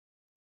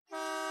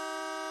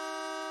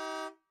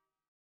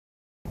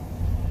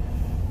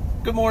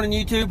Good morning,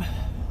 YouTube.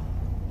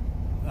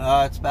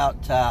 It's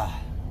about, I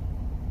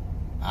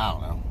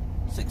don't know,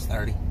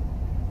 6:30,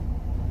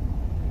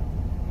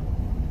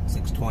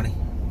 6:20,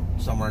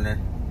 somewhere in there.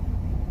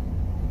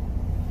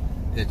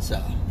 It's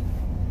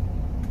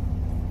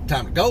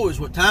time to go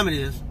is what time it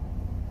is.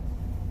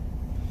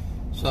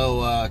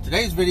 So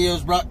today's video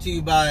is brought to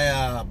you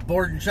by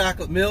Borden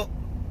Chocolate Milk.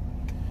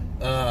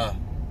 Dutch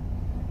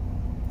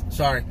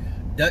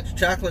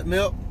Chocolate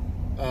Milk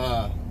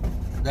that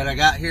I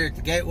got here at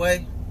the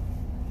Gateway.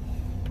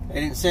 They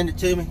didn't send it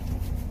to me.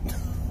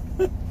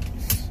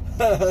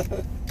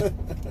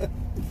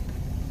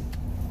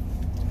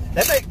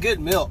 They make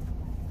good milk.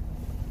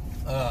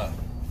 When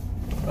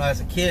I was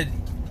a kid,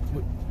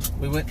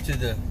 we went to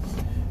the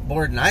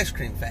Borden ice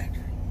cream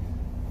factory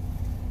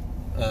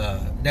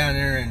down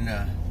there in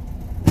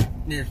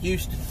near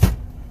Houston,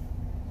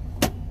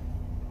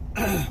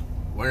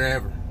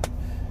 wherever.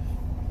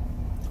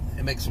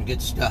 They make some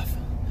good stuff.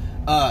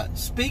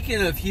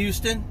 Speaking of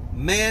Houston,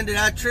 man, did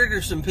I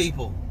trigger some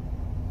people.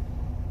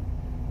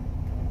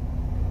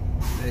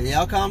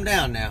 Y'all calm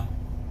down now.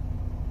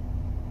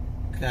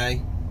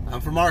 Okay?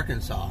 I'm from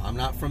Arkansas. I'm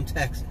not from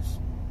Texas.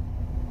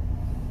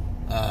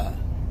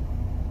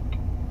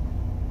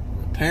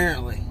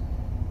 Apparently,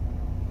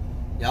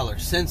 y'all are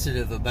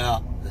sensitive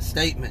about the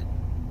statement,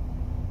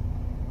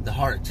 the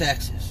heart of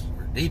Texas,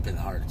 or deep in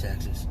the heart of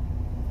Texas.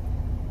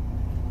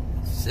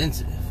 It's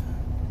sensitive.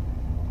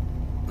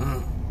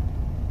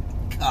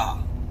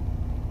 God.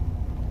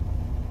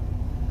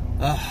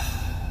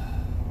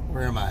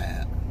 Where am I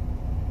at?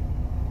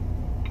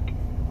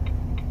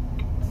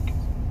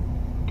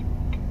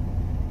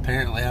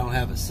 Apparently I don't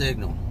have a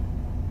signal.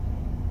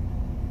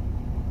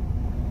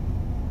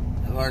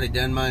 I've already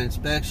done my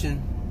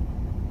inspection,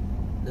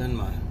 done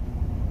my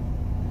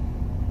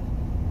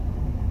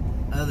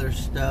other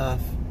stuff,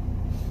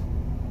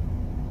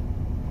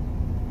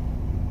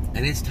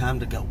 and it's time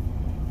to go.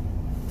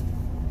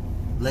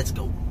 Let's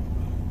go.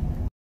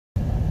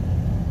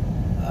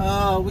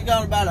 We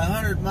got about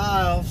 100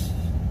 miles.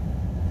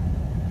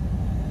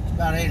 It's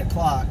about 8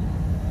 o'clock.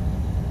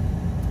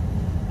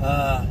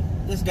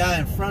 This guy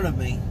in front of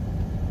me,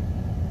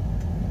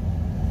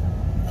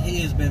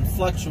 he has been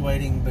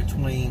fluctuating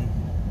between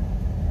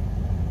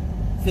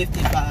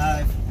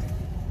 55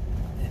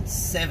 and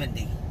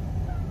 70.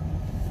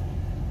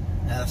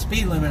 Now, the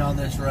speed limit on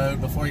this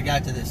road before he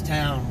got to this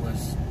town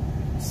was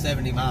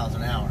 70 miles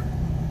an hour.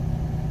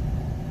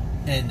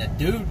 And the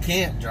dude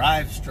can't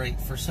drive straight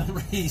for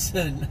some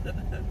reason.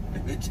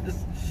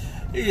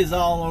 He is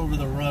all over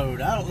the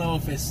road. I don't know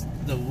if it's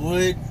the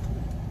wood,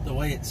 the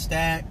way it's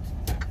stacked,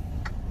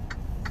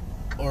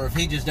 or if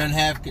he just doesn't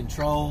have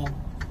control,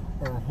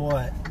 or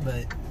what,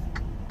 but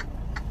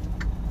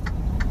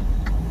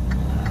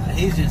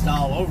he's just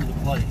all over the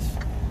place.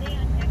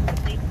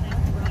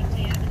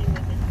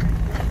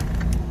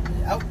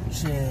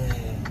 Ouch.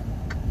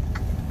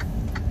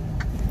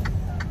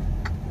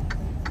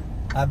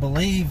 I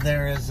believe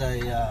there is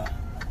a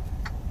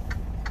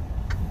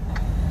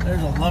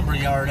there's a lumber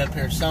yard up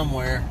here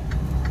somewhere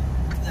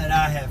that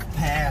I have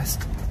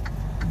passed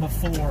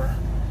before.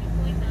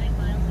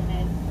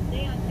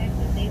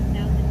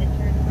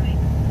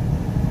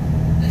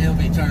 He'll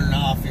be turning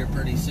off here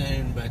pretty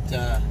soon, but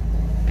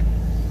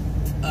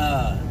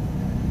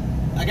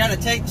I got to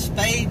take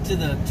Spade to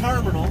the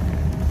terminal.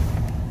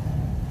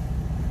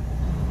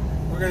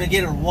 We're going to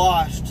get her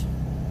washed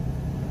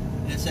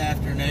this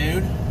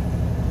afternoon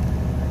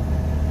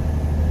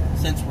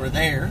since we're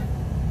there,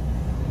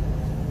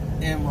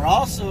 and we're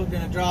also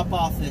going to drop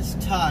off this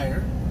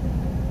tire,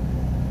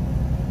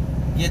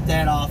 get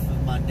that off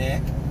of my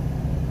deck,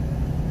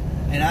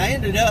 and I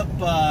ended up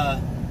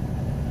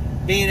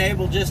being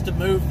able just to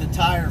move the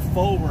tire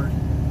forward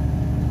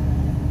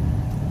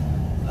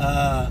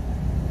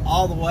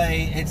all the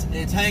way.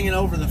 It's hanging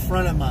over the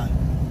front of my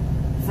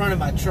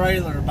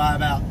trailer by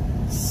about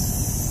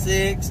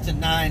 6 to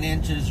 9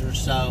 inches or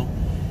so,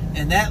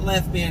 and that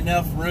left me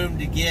enough room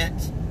to get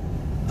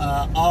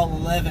all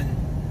 11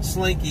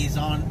 slinkies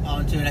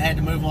onto it. I had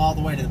to move them all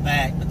the way to the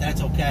back, but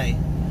that's okay.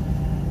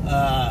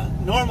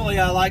 Normally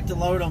I like to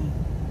load them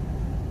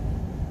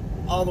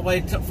all the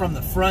way from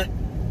the front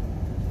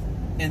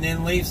and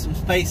then leave some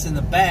space in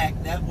the back.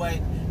 That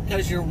way,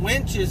 because your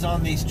winches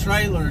on these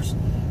trailers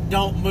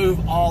don't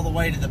move all the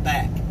way to the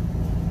back.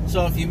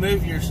 So if you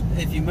move your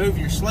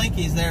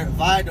slinkies there at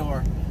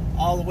Vidor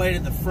all the way to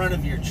the front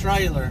of your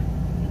trailer,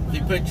 if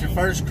you put your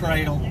first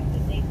cradle,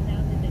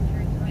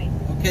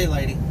 okay,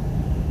 lady,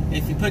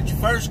 if you put your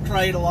first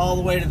cradle all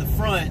the way to the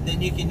front,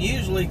 then you can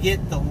usually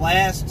get the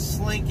last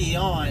slinky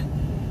on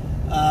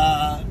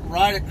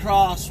right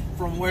across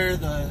from where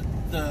the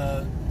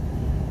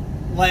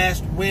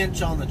last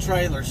winch on the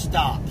trailer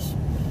stops,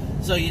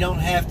 so you don't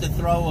have to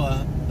throw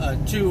a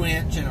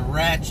 2-inch and a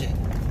ratchet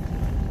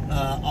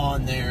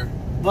on there.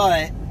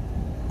 But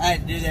I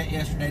had to do that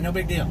yesterday. No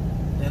big deal.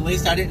 At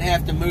least I didn't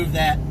have to move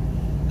that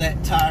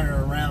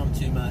tire around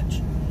too much.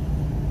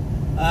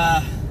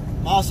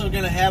 I'm also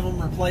going to have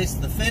them replace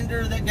the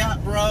fender that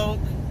got broke.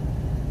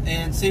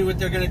 and see what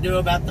they're going to do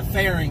about the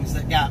fairings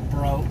that got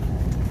broke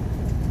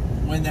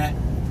when that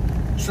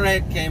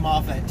tread came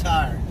off that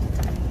tire.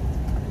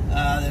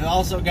 They've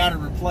also got to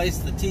replace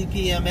the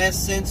TPMS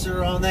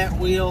sensor on that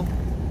wheel,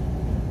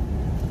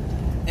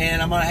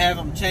 and I'm going to have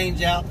them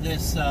change out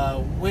this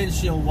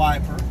windshield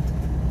wiper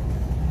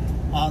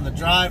on the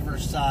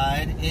driver's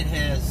side.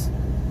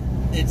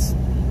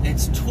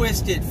 It's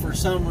twisted for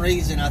some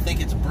reason. I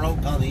think it's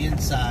broke on the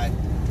inside,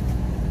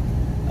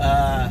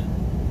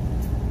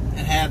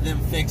 and have them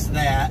fix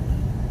that.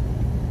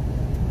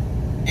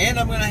 And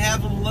I'm going to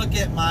have them look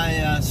at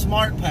my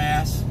Smart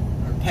Pass,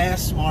 or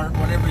Pass Smart,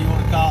 whatever you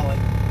want to call it,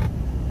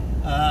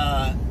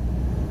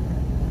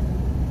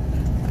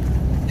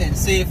 and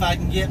see if I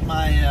can get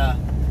my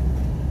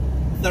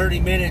 30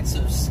 minutes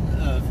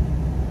of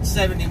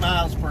 70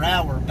 miles per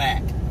hour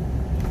back,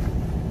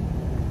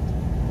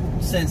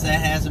 since that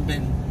hasn't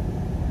been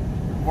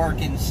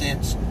working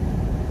since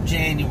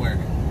January.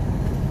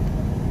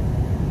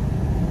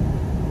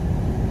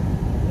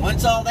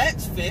 Once all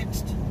that's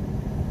fixed,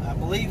 I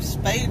believe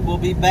Spade will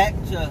be back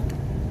to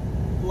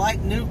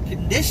like new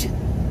condition.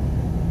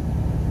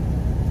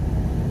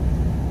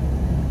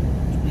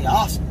 It'll be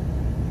awesome.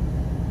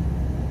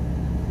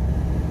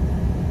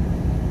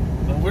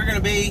 But we're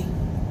gonna be,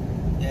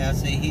 yeah,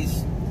 see,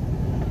 he's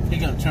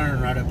gonna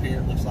turn right up here,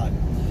 it looks like.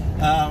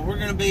 We're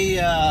gonna be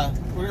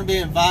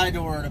in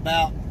Vidor at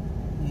about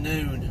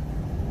noon.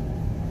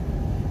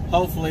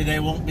 Hopefully they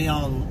won't be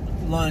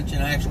on lunch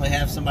and actually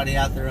have somebody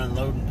out there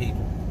unloading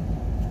people.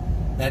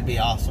 That'd be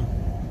awesome.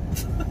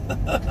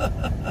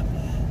 I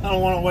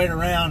don't want to wait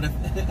around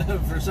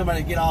for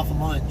somebody to get off of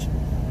lunch.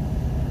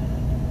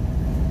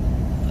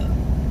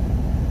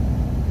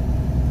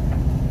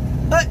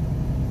 But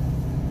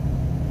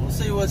we'll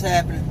see what's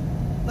happening.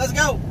 Let's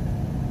go.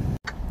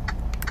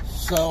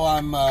 So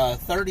I'm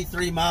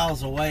 33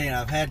 miles away, and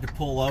I've had to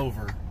pull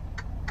over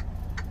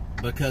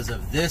because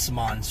of this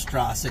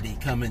monstrosity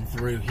coming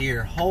through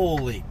here.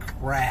 Holy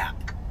crap.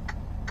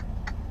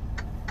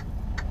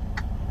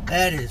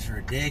 That is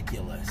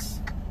ridiculous.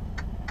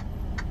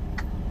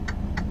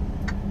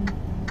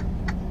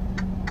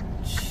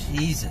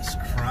 Jesus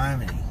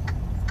criminy.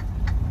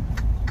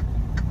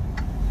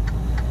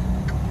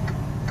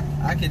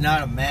 I could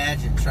not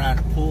imagine trying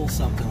to pull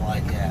something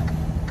like that.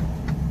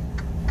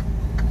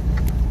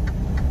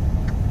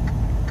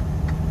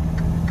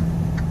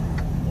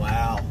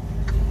 Wow.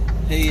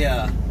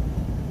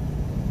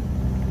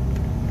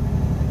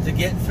 To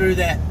get through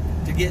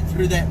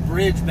that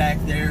bridge back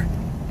there,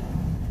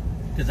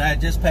 because I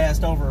had just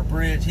passed over a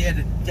bridge, he had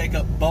to take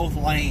up both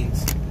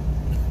lanes.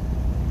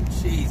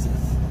 Jesus.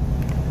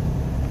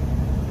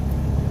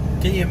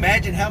 Can you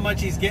imagine how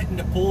much he's getting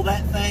to pull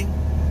that thing?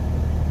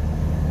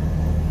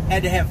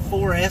 Had to have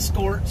 4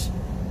 escorts.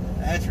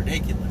 That's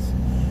ridiculous.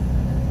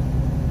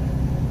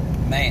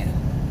 Man.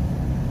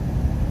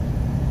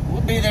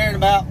 We'll be there in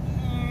about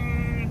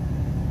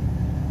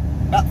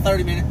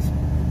 30 minutes.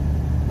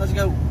 Let's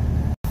go.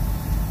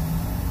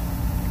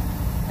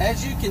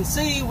 As you can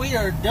see, we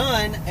are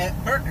done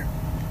at Burger.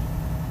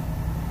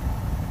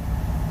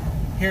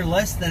 Here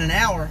less than an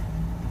hour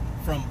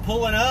from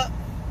pulling up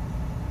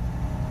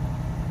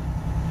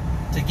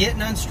to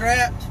getting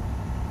unstrapped,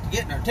 to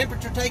getting our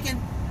temperature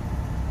taken,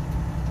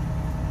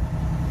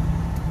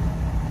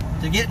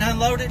 to getting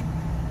unloaded,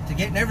 to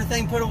getting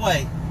everything put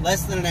away.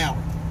 Less than an hour.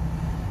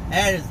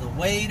 That is the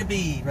way to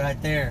be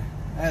right there.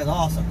 That is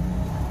awesome.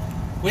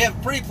 We have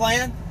a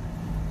pre-plan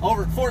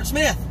over at Fort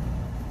Smith.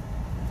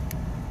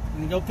 We're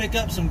going to go pick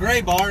up some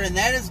gray bar, and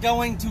that is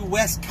going to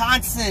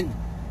Wisconsin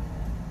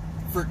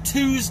for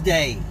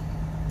Tuesday.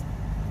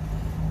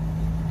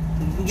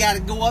 We got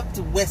to go up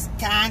to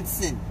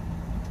Wisconsin.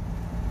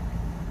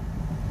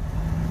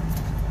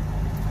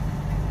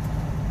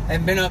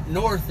 Haven't been up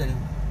north in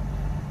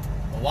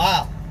a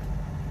while.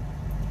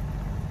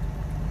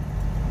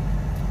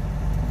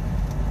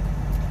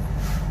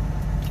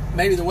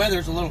 Maybe the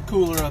weather's a little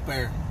cooler up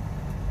there.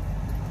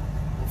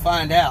 We'll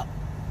find out.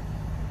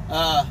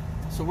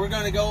 So we're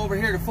going to go over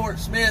here to Fort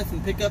Smith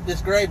and pick up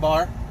this gray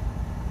bar.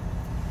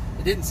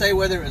 It didn't say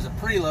whether it was a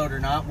preload or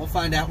not. We'll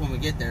find out when we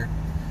get there.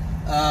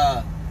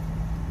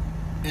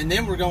 And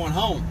then we're going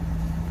home.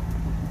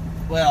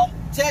 Well,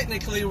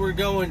 technically we're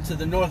going to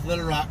the North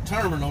Little Rock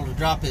Terminal to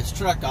drop his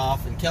truck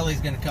off, and Kelly's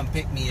going to come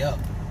pick me up.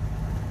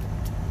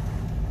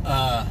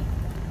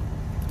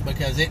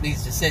 Because it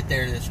needs to sit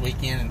there this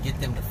weekend and get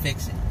them to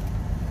fix it.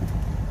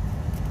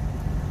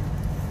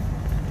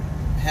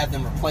 Have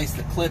them replace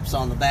the clips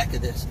on the back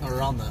of this,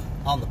 or on the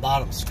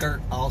bottom skirt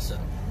also.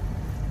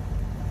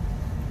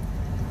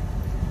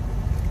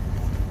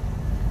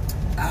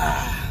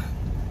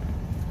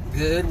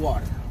 Good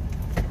water.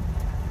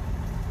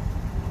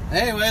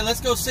 Anyway,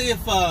 let's go see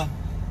if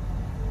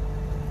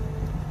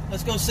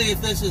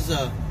this is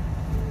a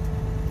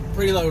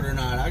preload or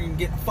not. I can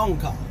get a phone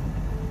call.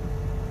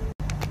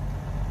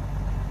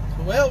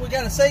 So, well, we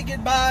got to say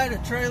goodbye to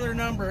trailer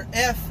number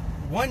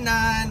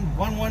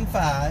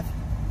F19115.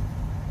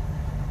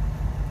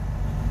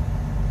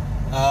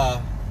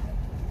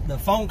 The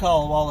phone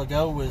call a while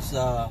ago was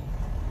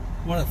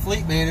one of the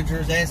fleet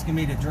managers asking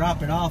me to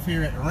drop it off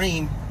here at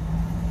Ream,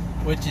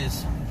 which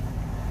is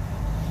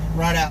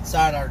right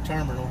outside our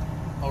terminal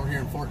over here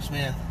in Fort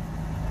Smith.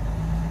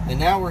 And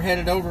now we're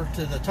headed over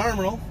to the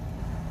terminal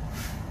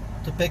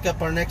to pick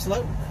up our next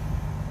load.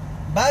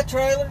 Bye,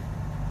 trailer.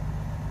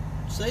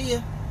 See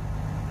ya.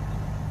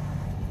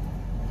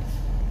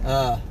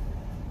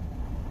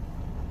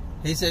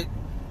 He said,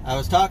 I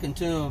was talking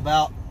to him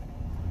about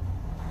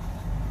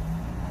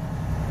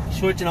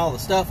switching all the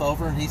stuff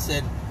over, and he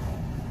said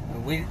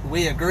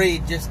we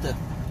agreed just to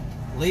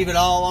leave it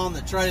all on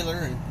the trailer,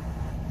 and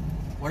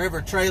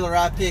whatever trailer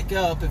I pick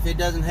up, if it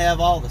doesn't have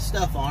all the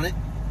stuff on it,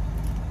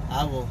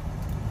 I will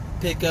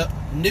pick up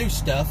new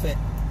stuff at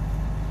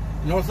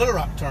North Little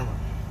Rock Terminal.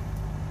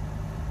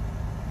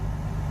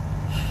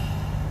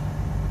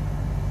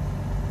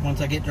 Once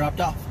I get dropped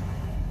off.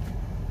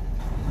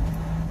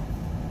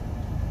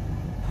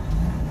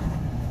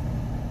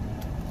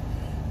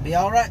 Be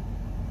alright.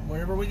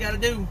 Whatever we gotta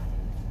do.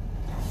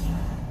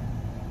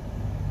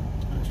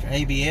 Mr.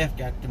 ABF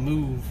got to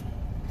move.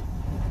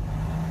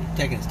 He's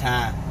taking his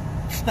time.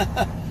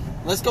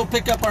 Let's go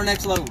pick up our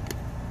next load.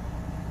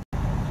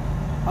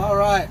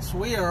 Alright, so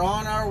we are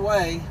on our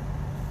way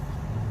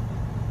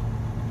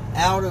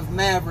out of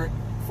Maverick,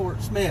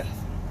 Fort Smith.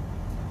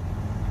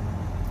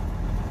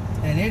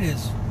 And it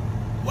is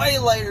way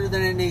later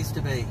than it needs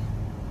to be.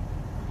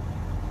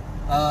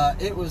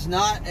 It was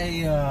not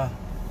a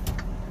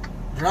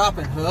drop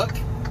and hook.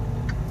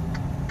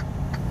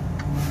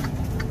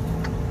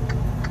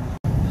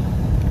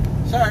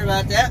 Sorry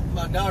about that.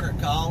 My daughter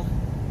called.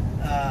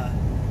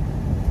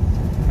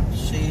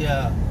 She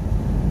a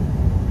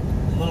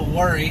little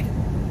worried.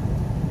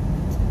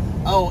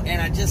 Oh,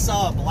 and I just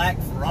saw a black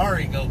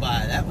Ferrari go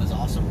by. That was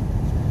awesome.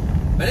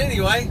 But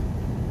anyway,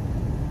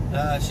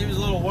 she was a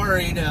little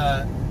worried.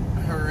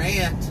 Her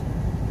aunt,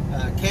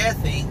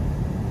 Kathy,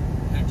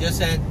 who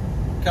just had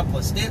a couple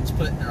of stents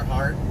put in her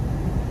heart,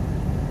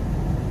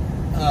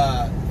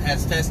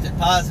 has tested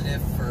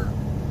positive for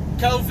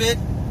COVID.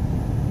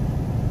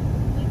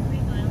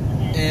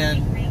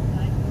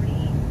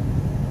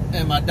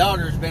 And my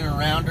daughter's been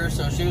around her,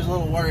 so she was a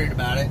little worried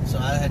about it. So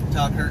I had to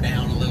talk her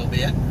down a little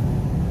bit.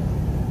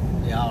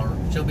 Yeah,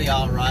 she'll be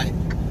all right.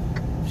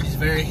 She's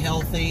very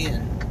healthy,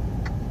 and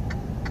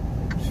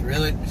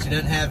she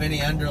doesn't have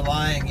any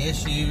underlying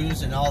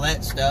issues and all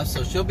that stuff,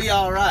 so she'll be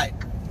all right.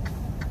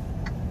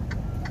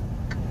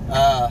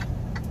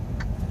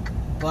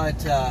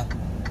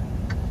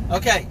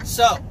 Okay,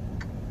 so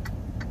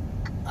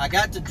I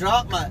got to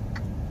dropped my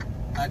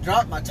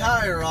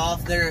tire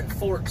off there at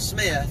Fort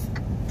Smith,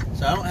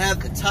 so I don't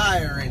have the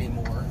tire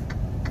anymore.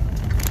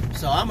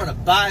 So I'm gonna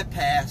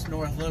bypass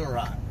North Little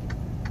Rock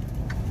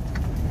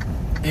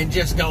and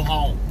just go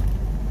home.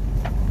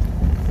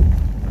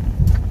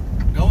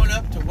 Going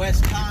up to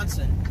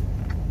Wisconsin.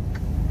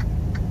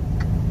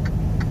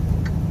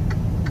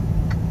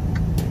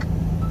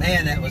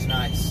 Man, that was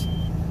nice.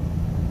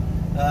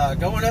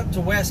 Going up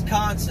to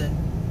Wisconsin,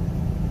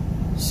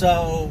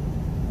 so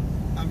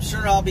I'm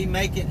sure I'll be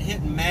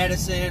hitting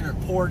Madison or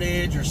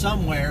Portage or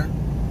somewhere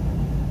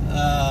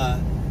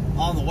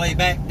on the way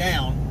back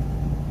down,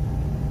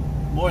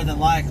 more than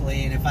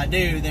likely. And if I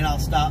do, then I'll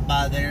stop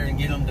by there and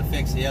get them to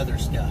fix the other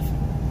stuff.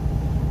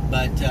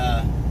 But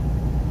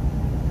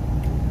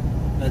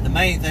the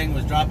main thing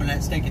was dropping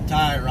that stinking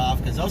tire off,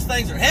 because those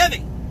things are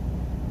heavy.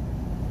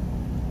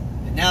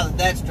 And now that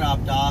that's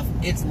dropped off,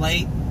 it's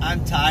late.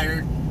 I'm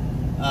tired.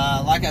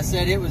 Like I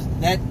said, it was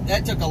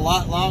that took a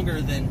lot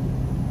longer than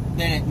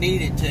it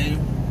needed to.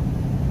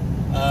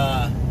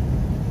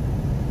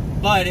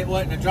 But it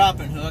wasn't a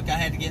dropping hook. I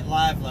had to get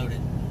live loaded.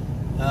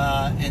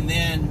 And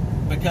then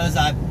because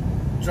I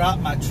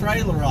dropped my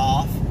trailer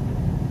off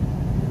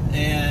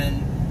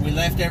and we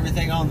left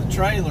everything on the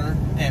trailer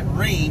at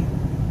Ream,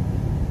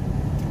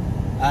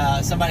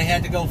 somebody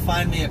had to go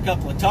find me a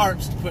couple of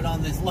tarps to put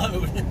on this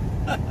load.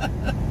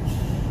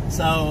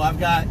 So I've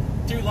got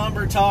 2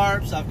 lumber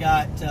tarps, I've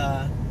got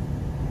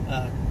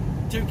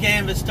 2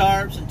 canvas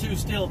tarps and 2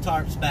 steel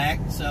tarps back,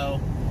 so,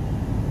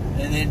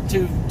 and then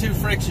two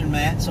friction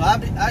mats. So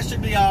I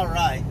should be all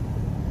right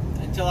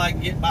until I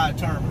can get by a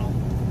terminal.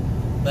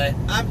 But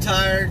I'm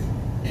tired,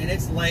 and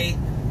it's late,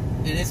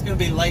 and it's going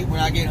to be late when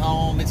I get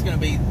home. It's going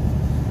to be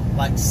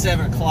like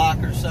 7 o'clock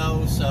or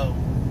so, so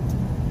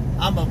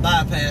I'm going to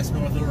bypass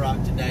North Little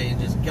Rock today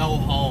and just go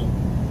home.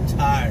 I'm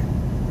tired.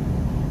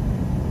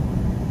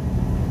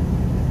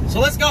 So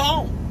let's go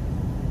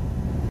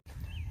home.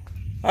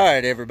 All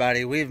right,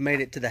 everybody, we've made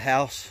it to the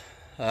house.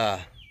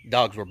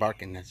 Dogs were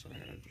barking. That's what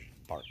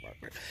bark.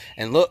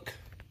 And look,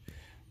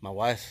 my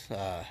wife's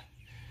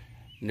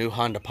new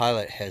Honda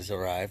Pilot has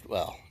arrived.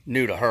 Well,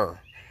 new to her.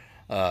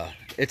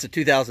 It's a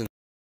 2000.